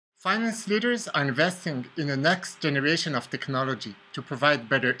Finance leaders are investing in the next generation of technology to provide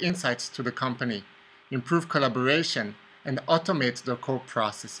better insights to the company, improve collaboration, and automate their core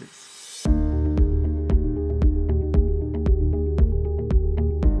processes.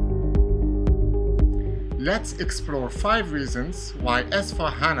 Let's explore 5 reasons why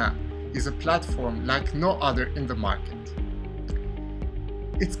S/4HANA is a platform like no other in the market.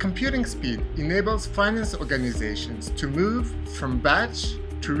 Its computing speed enables finance organizations to move from batch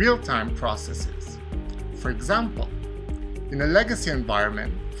to real-time processes. For example, in a legacy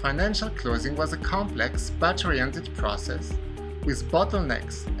environment, financial closing was a complex, batch-oriented process with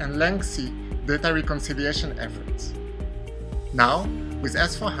bottlenecks and lengthy data reconciliation efforts. Now, with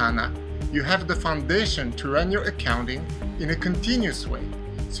S/4HANA, you have the foundation to run your accounting in a continuous way,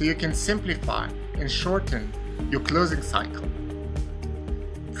 so you can simplify and shorten your closing cycle.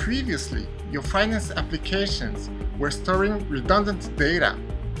 Previously, your finance applications were storing redundant data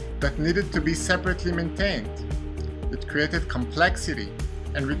that needed to be separately maintained. It created complexity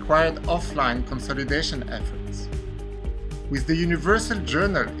and required offline consolidation efforts. With the Universal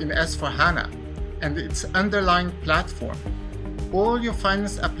Journal in S/4HANA and its underlying platform, all your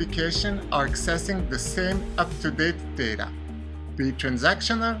finance applications are accessing the same up-to-date data, be it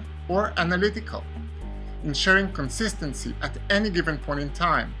transactional or analytical, ensuring consistency at any given point in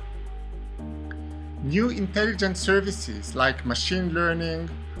time. New intelligent services like machine learning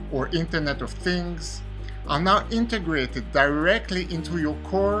or Internet of Things are now integrated directly into your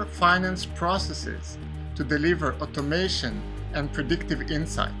core finance processes to deliver automation and predictive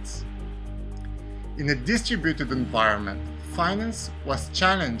insights. In a distributed environment, finance was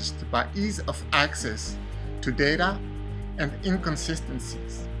challenged by ease of access to data and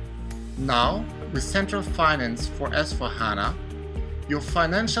inconsistencies. Now, with Central Finance for S/4HANA, your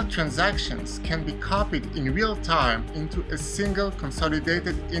financial transactions can be copied in real time into a single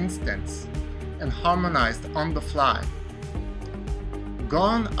consolidated instance and harmonized on the fly.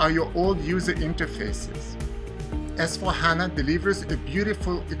 Gone are your old user interfaces. S/4HANA delivers a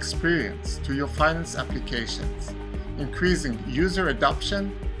beautiful experience to your finance applications, increasing user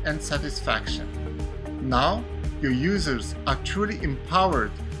adoption and satisfaction. Now, your users are truly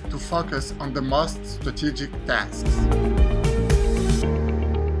empowered to focus on the most strategic tasks.